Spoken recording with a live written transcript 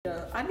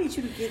I need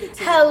you to get it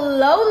to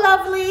Hello,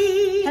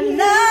 lovely.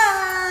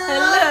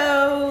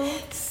 Hello.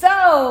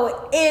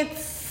 So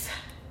it's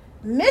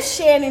Miss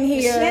Shannon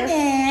here.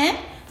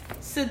 Shannon.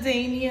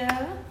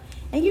 Sedania.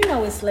 And you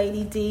know it's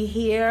Lady D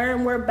here,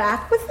 and we're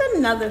back with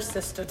another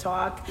Sister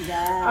Talk.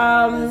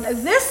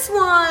 Yes. This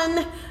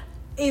one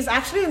is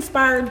actually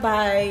inspired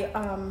by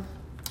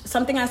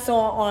something I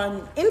saw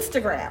on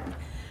Instagram.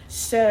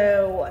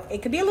 So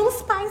it could be a little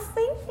spicy,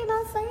 you know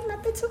what I'm saying?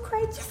 Nothing too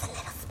crazy, just a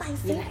little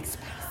spicy. You like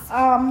spicy.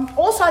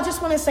 Also, I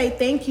just want to say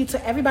thank you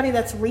to everybody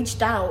that's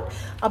reached out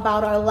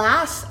about our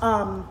last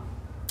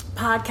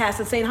podcast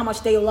and saying how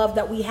much they love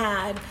that we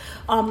had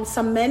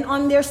some men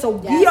on there. So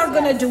we are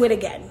going to do it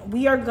again.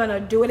 We are going to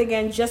do it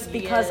again just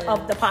because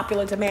of the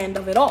popular demand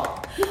of it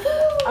all.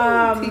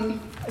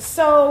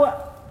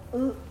 So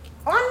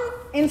on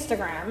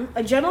Instagram,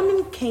 a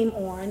gentleman came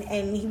on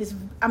and he was,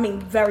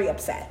 very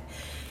upset.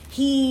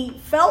 He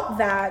felt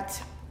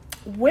that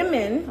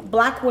women,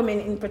 black women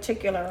in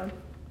particular,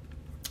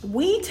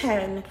 we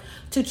tend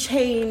to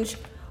change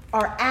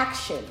our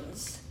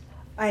actions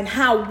and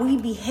how we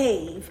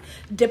behave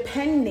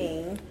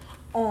depending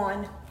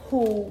on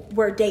who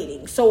we're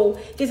dating. So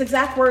his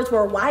exact words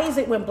were, why is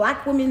it when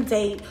black women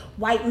date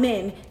white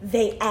men,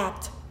 they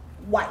act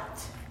white?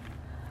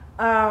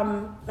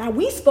 Now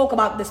we spoke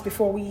about this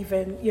before we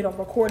even,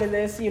 recorded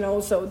this,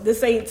 so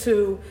this ain't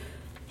to,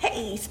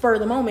 hey, spur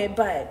the moment,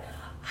 but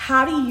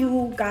how do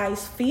you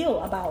guys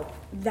feel about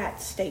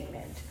that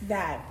statement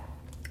that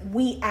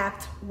we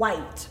act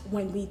white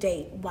when we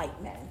date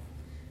white men?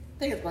 I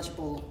think it's a bunch of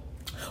bull.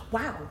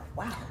 Wow.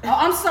 Oh,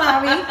 I'm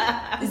sorry.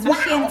 It's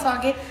Miss Shannon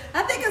talking.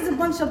 I think it's a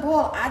bunch of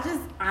bull. I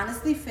just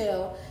honestly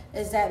feel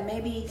is that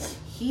maybe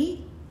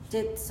he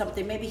did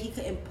something. Maybe he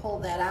couldn't pull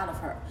that out of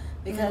her.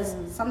 Because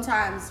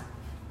sometimes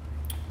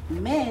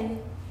men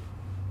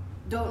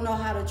don't know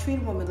how to treat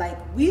a woman. Like,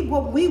 we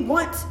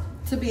want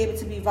to be able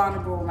to be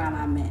vulnerable around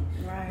our men.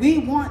 Right. We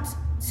want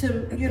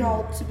to,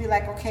 to be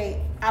like,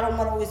 okay, I don't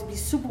want to always be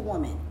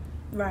superwoman,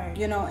 Right.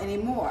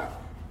 Anymore.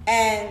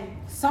 And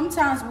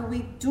sometimes when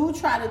we do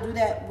try to do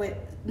that with,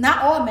 not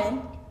all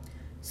men,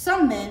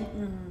 some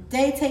men,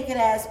 they take it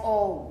as,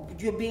 oh,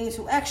 you're being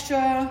too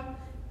extra,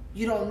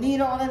 you don't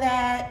need all of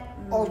that,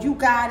 or you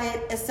got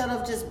it, instead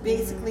of just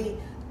basically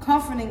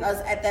comforting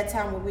us at that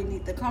time when we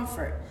need the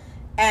comfort.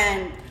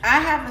 And I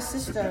have a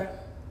sister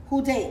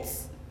who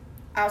dates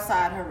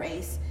outside her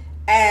race,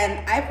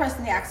 and I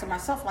personally asked her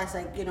myself,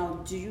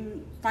 do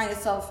you find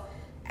yourself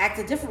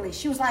acting differently?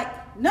 She was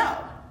like, no.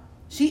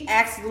 She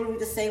acts literally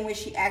the same way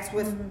she acts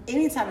with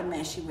any type of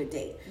man she would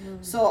date.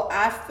 So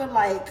I feel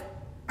like,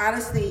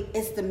 honestly,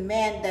 it's the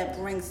man that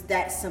brings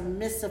that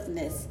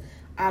submissiveness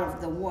out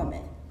of the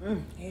woman.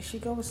 Here she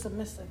goes,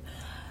 submissive.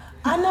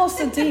 I know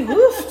Sadie.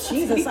 Woof,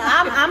 Jesus.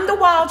 I'm the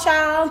wild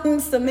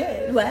child.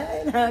 Submit.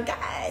 What?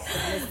 Okay.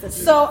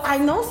 So I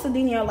know,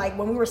 Sardinia, like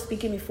when we were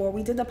speaking before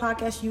we did the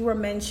podcast, you were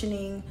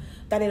mentioning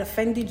that it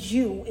offended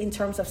you in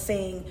terms of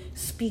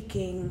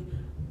speaking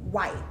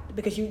white.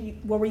 Because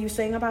what were you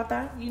saying about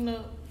that?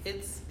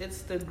 It's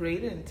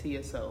degrading to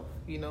yourself.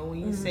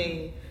 When you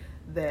say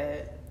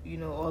that,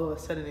 all of a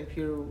sudden if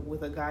you're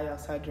with a guy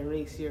outside your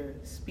race, you're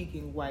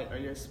speaking white or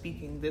you're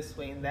speaking this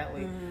way and that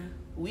way.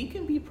 We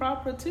can be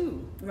proper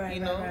too.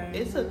 Right.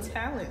 It's a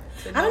talent.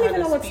 I don't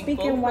even know what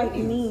speaking white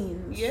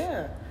means.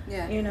 Yeah.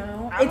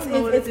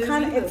 It's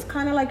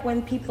kind of like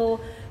when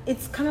people,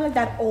 it's kind of like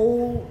that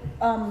old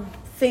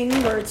thing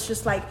where it's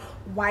just like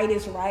white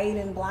is right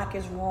and black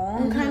is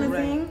wrong kind of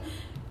thing.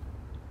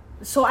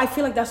 So I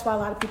feel like that's why a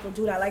lot of people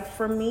do that. Like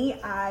for me,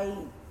 I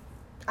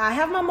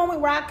have my moment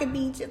where I could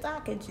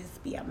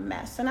just be a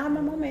mess, and I have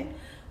my moment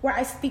where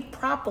I speak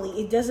properly.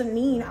 It doesn't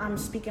mean I'm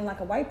speaking like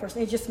a white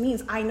person. It just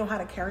means I know how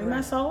to carry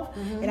myself,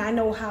 and I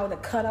know how to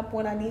cut up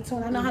when I need to,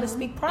 and I know how to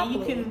speak properly.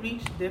 And you can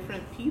reach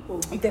different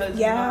people because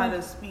you know how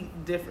to speak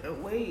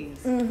different ways.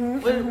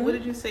 What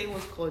did you say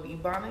was called?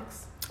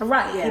 Ebonics?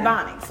 Right,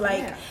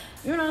 Ebonics.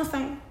 You know what I'm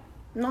saying?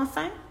 You know what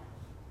I'm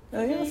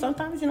saying?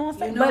 Sometimes you know what I'm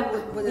saying?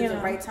 But it's the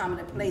right time and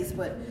the place.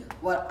 But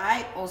what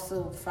I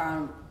also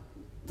found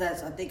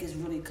that I think is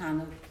really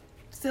kind of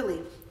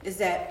silly is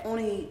that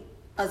only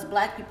us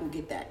black people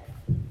get that.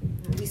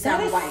 We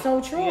sound white. That is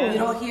so true. You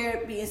don't hear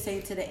it being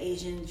said to the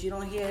Asians. You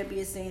don't hear it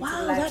being said to the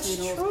Latinos.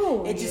 That's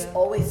true. It just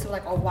always feel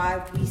like,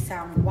 why we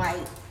sound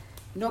white.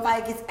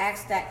 Nobody gets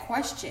asked that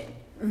question.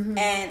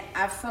 And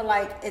I feel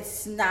like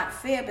it's not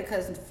fair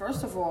because,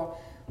 first of all,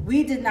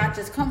 we did not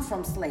just come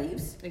from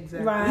slaves.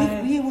 Exactly.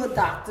 Right. We were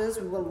doctors.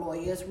 We were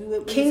lawyers. We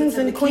were kings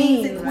and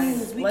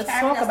queens. We Let's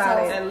talk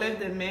about it. And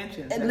lived in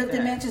mansions.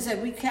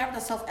 And we carried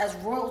ourselves as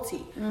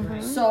royalty.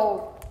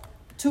 So,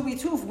 to be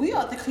truth, we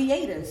are the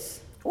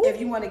creators. Ooh.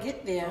 If you want to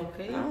get there.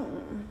 Okay.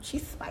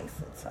 She's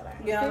spicy today.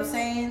 You know what I'm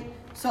saying?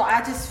 So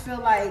I just feel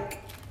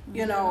like,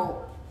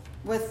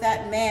 with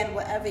that man,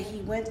 whatever he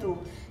went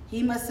through,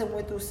 he must have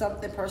went through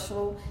something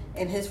personal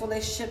in his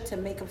relationship to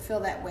make him feel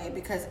that way.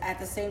 Because at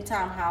the same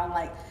time, how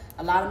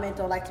a lot of men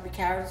don't like to be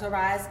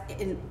characterized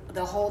in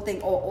the whole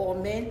thing, or all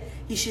men,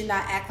 he should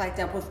not act like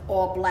that with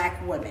all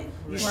black women.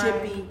 You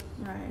should be,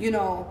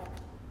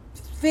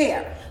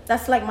 fair.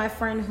 That's like my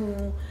friend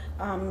who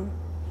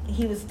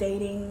he was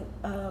dating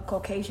a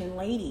Caucasian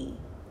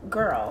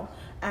girl,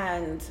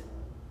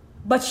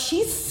 but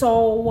she's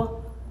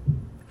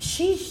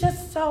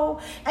just so,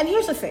 and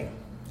here's the thing.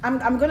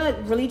 I'm gonna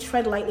really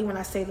tread lightly when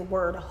I say the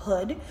word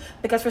hood,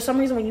 because for some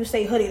reason when you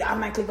say hood, it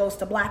automatically goes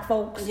to black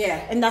folks.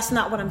 Yeah. And that's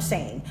not what I'm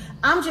saying.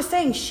 I'm just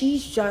saying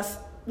she's just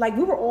like,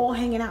 we were all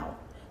hanging out,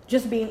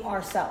 just being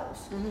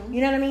ourselves. Mm-hmm.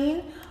 You know what I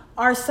mean?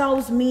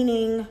 Ourselves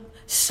meaning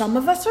some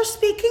of us are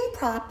speaking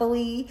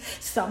properly,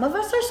 some of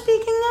us are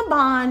speaking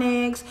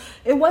Ebonics.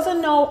 It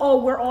wasn't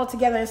we're all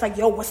together and it's like,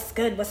 yo, what's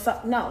good, what's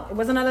up? No, it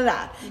wasn't none of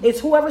that. Mm-hmm.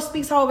 It's whoever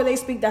speaks however they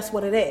speak, that's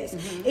what it is.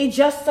 Mm-hmm. It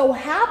just so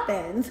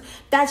happens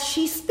that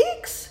she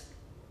speaks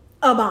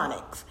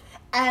Ebonics.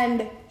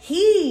 And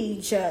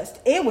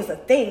it was a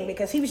thing,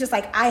 because he was just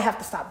like, I have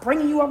to stop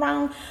bringing you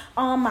around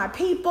my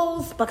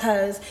peoples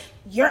because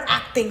you're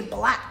acting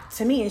black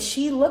to me. And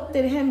she looked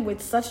at him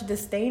with such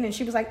disdain, and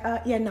she was like,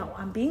 yeah, no,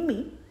 I'm being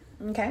me.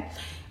 Okay,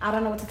 I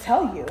don't know what to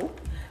tell you.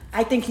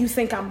 I think you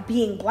think I'm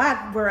being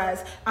black,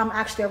 whereas I'm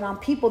actually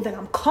around people that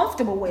I'm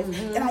comfortable with,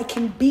 mm-hmm. that I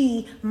can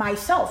be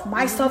myself.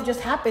 Myself mm-hmm.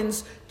 just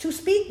happens to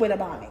speak with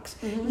Ebonics.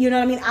 Mm-hmm. You know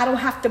what I mean? I don't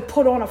have to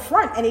put on a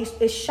front. And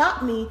it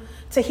shocked me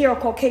to hear a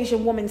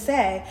Caucasian woman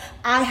say,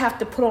 I have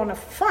to put on a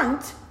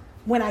front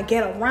when I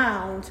get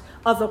around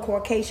other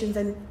Caucasians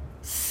and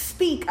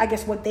speak, I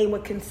guess, what they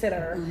would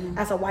consider mm-hmm.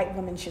 as a white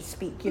woman should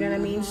speak. You know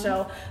mm-hmm. what I mean?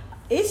 So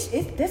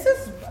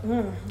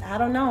I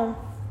don't know.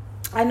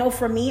 I know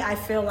for me, I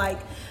feel like,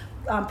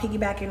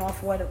 piggybacking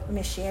off what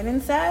Miss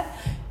Shannon said,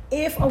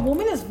 if a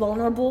woman is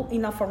vulnerable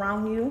enough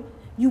around you,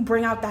 you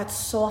bring out that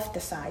softer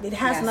side. It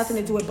has nothing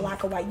to do with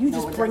black or white. You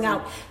just bring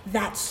out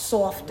that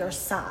softer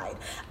side.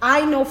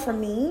 I know for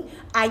me,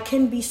 I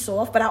can be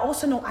soft, but I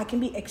also know I can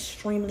be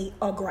extremely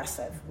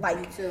aggressive.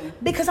 Like,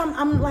 because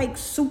I'm like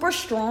super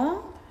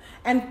strong.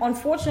 And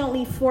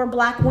unfortunately for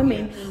black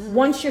women, mm-hmm.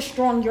 once you're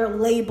strong, you're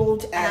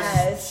labeled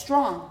as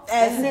strong,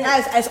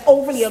 as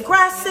overly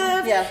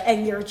aggressive, yeah.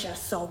 and you're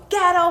just so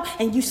ghetto,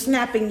 and you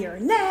snapping your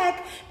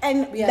neck,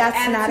 and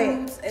that's not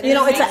it. You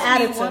know, it's an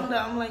attitude.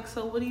 I'm like,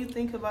 so what do you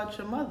think about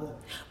your mother?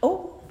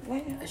 Oh.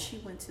 She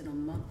went to the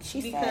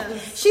monkey.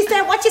 She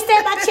said, what you say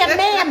about your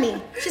mammy?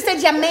 She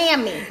said your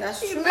mammy.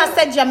 That's true. I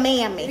said your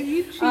mammy. If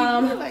you treat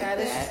her like that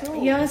is true.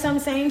 You know what I'm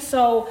saying?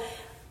 So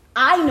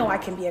I know I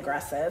can be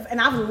aggressive,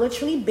 and I've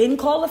literally been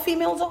called a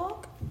female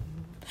dog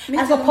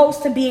as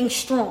opposed to being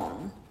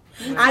strong.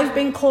 Mm-hmm. I've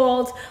been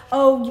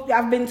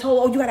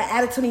told, you got an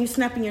attitude and you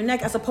snapping your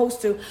neck, as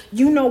opposed to,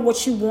 you know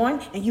what you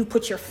want and you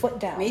put your foot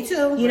down. Me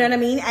too. You know what I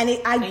mean? And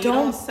you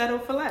don't settle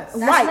for less.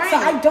 Right. So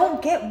I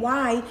don't get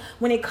why,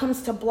 when it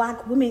comes to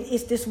black women,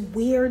 it's this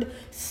weird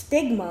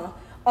stigma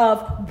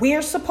of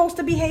we're supposed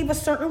to behave a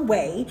certain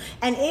way,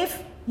 and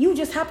if you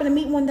just happen to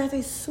meet one that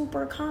is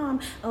super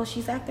calm, oh,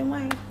 she's acting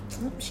white.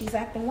 She's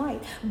acting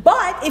white.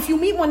 But if you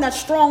meet one that's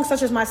strong,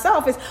 such as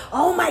myself, it's,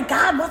 oh my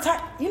God, what's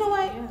her? You know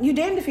what? Yeah. You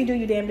damned if you do,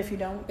 you damned if you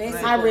don't.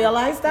 Basically, I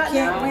realize that you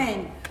can't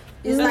win.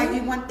 It's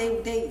mm-hmm. like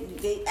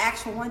they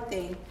ask for one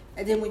thing,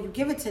 and then when you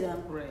give it to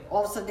them,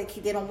 all of a sudden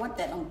they don't want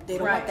that. They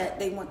don't want that.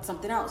 They want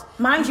something else.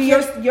 Mind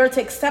you're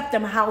to accept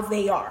them how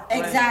they are.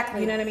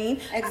 Exactly. You know what I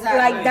mean? Exactly.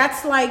 Like,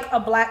 that's like a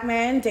black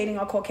man dating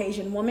a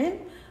Caucasian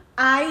woman.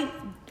 I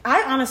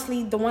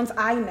honestly, the ones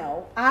I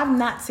know, I've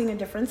not seen a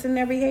difference in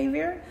their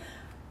behavior.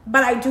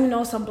 But I do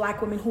know some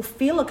black women who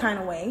feel a kind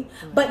of way,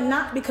 but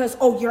not because,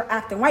 you're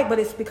acting white, but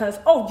it's because,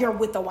 you're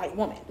with a white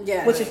woman.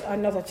 Yeah. Which is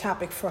another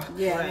topic for...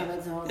 Yeah. Right.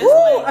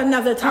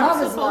 Another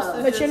topic.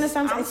 But you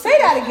understand? Say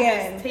that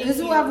again. It's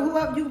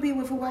whoever you be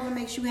with, whoever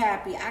makes you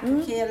happy. I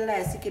could care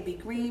less. It could be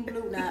green,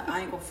 blue. Now, I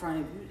ain't gonna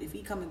front. If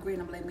he come in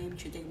green, I'm like, maybe you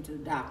should take him to the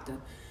doctor.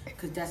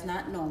 Because that's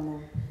not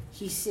normal.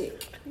 He's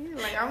sick. Yeah,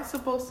 like, I'm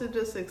supposed to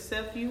just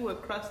accept you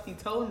with crusty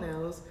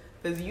toenails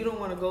because you don't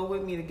want to go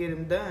with me to get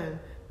him done.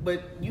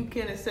 But you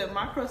can't accept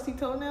my crusty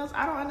toenails?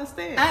 I don't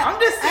understand.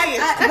 I'm just saying.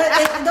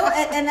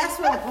 And that's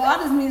what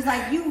bothers me. Is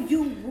like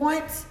you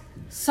want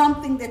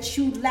something that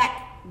you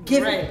lack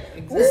giving. Right,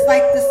 exactly. It's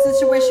like the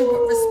situation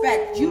with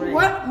respect. You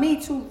want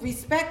me to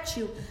respect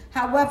you.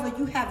 However,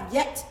 you have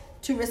yet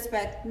to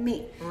respect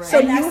me. Right. So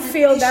you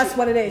feel that's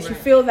what it is. Right. You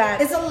feel that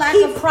it's a lack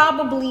he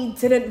probably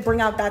didn't bring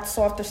out that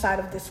softer side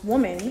of this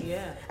woman.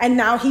 Yeah. And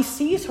now he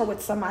sees her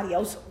with somebody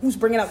else who's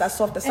bringing out that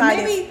softer side.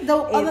 And maybe the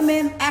other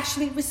man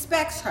actually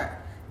respects her.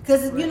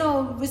 Because,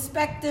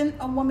 respecting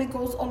a woman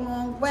goes a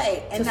long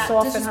way. And not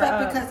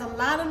disrespect, because a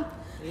lot of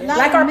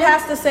like our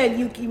pastor said,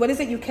 you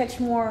catch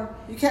more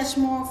flies,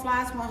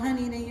 more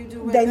honey than you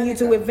do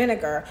with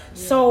vinegar. Yeah.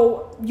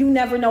 So you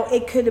never know.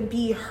 It could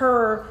be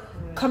her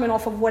coming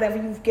off of whatever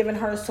you've given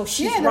her. So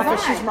she's rough and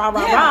she's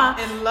rah.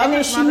 And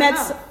then she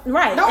met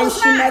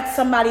met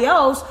somebody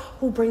else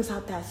who brings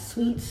out that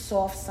sweet,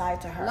 soft side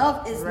to her.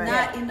 Love is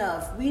not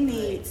enough. We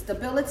need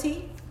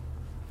stability.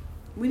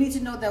 We need to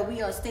know that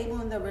we are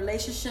stable in the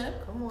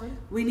relationship. Come on.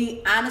 We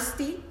need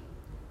honesty.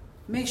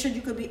 Make sure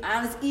you can be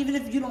honest, even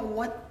if you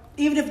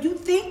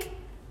think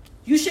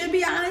you should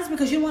be honest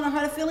because you don't want to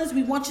hurt her feelings.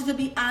 We want you to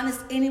be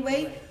honest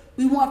anyway.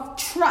 We want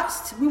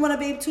trust. We want to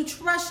be able to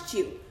trust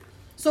you.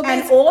 So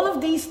and all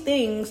of these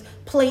things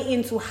play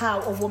into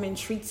how a woman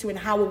treats you and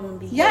how a woman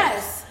behaves.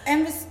 Yes,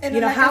 and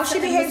like how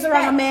she behaves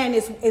around a man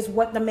is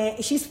what the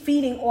man, she's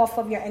feeding off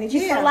of your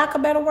energy, for lack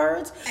of better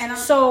words. And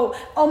so,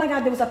 oh my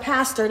God, there was a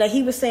pastor that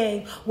he was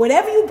saying,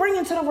 whatever you bring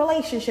into the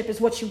relationship is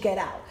what you get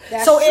out.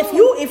 So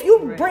true. if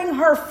you bring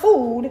her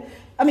food,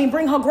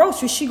 bring her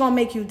groceries, she gonna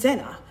make you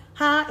dinner.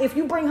 If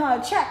you bring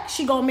her a check,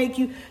 she gonna make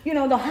you,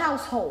 the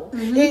household.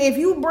 Mm-hmm. If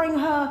you bring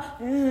her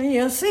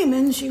your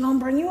semen, she gonna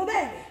bring you a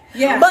baby.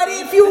 Yeah. But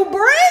if you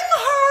bring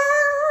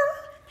her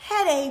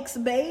headaches,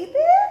 baby,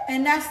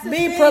 and that's the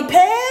be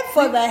prepared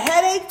for the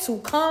headache to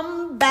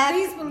come back.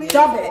 Please believe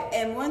it.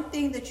 And one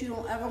thing that you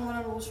don't ever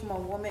want to lose from a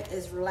woman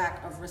is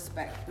lack of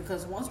respect.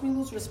 Because once we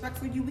lose respect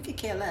for you, we could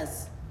care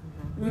less.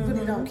 We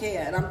really don't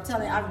care. And I'm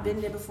telling you, I've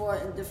been there before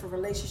in different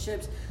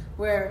relationships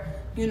where,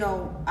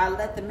 I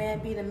let the man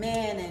be the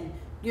man and,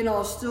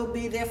 still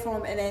be there for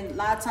him. And then a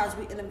lot of times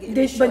we end up getting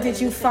But did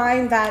you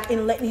find that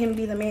in letting him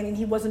be the man and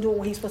he wasn't doing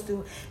what he's supposed to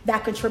do,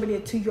 that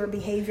contributed to your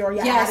behavior or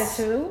your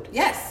attitude?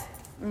 Yes.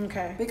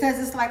 Okay. Because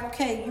it's like,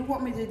 okay, you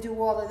want me to do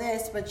all of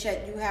this, but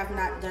yet you have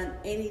not done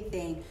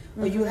anything,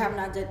 or you have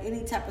not done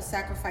any type of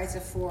sacrifice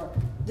for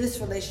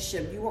this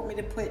relationship. You want me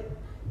to put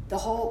the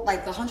whole,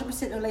 like the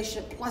 100%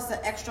 relationship plus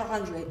the extra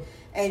 100,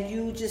 and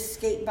you just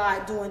skate by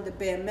doing the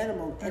bare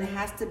minimum. And it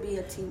has to be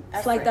a team effort.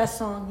 It's like that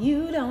song,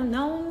 you don't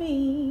know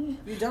me.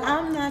 You don't.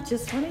 I'm not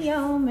just one of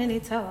your many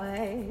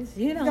toys.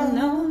 You don't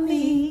know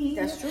me.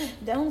 That's true.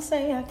 Don't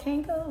say I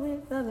can't go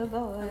with other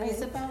boys.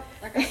 It's about,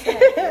 like I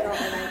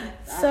said,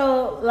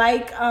 So,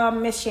 like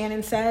Miss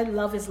Shannon said,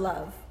 love is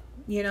love.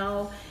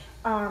 Who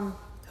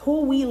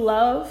we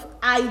love,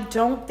 I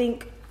don't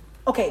think.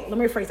 Okay, let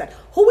me rephrase that.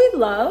 Who we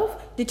love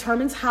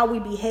determines how we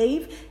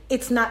behave.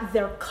 It's not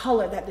their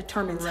color that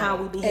determines how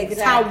we behave.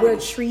 Exactly.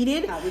 It's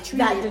how we're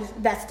treated.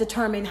 That's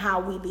determined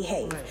how we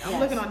behave. Right. I'm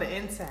looking on the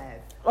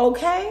inside.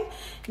 Okay.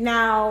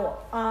 Now,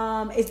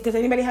 does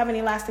anybody have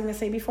any last thing to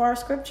say before our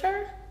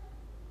scripture?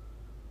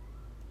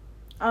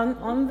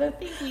 On the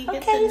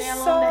okay,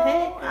 so on the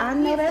head. I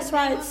know that's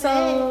right.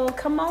 So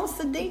come on,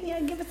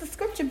 Sadinia, give us the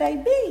scripture,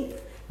 baby.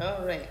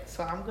 All right,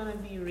 so I'm going to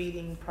be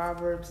reading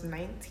Proverbs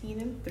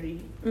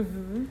 19:3.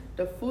 Mm-hmm.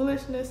 The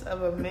foolishness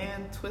of a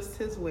man twists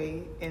his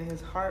way, and his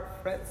heart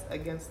frets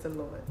against the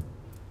Lord.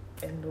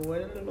 And the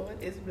word of the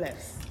Lord is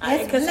blessed.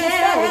 Because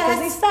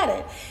he said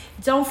it.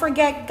 Don't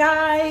forget,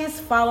 guys,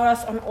 follow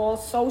us on all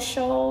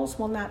socials.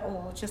 Well, not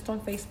all, just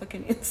on Facebook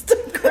and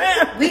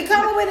Instagram. We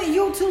coming with a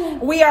YouTube.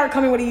 We are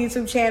coming with a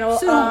YouTube channel.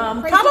 Soon.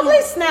 Probably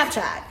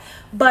Snapchat.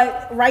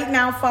 But right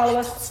now, follow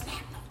us.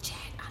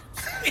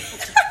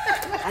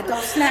 I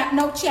don't snap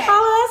no chat.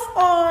 Follow us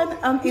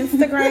on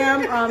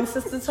Instagram,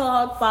 Sister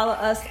Talk. Follow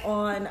us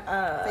on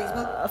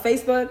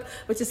Facebook,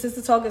 which is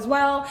Sister Talk as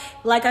well.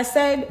 Like I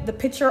said, the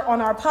picture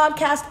on our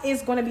podcast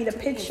is going to be the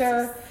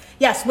picture.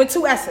 Yes, with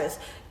 2 S's.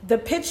 The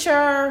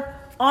picture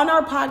on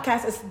our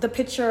podcast is the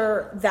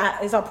picture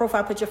that is our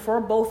profile picture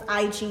for both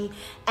IG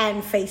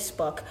and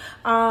Facebook.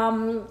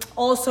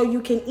 Also,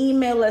 you can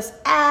email us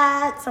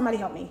at, somebody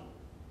help me,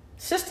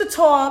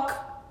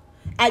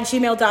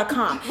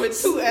 sistertalk@gmail.com.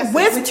 With 2 S's.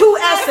 With 2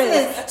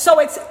 S's. So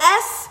it's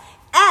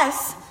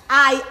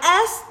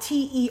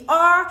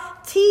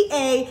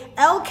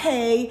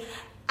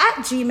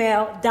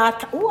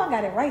SSISTERTALK@gmail.com. Ooh, I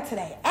got it right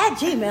today.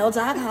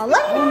 @gmail.com.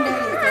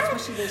 That's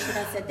what she did. Should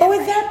have said that. But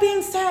with that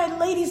being said,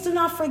 ladies, do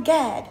not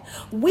forget,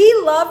 we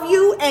love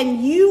you and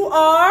you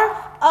are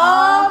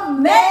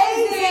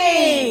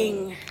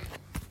amazing.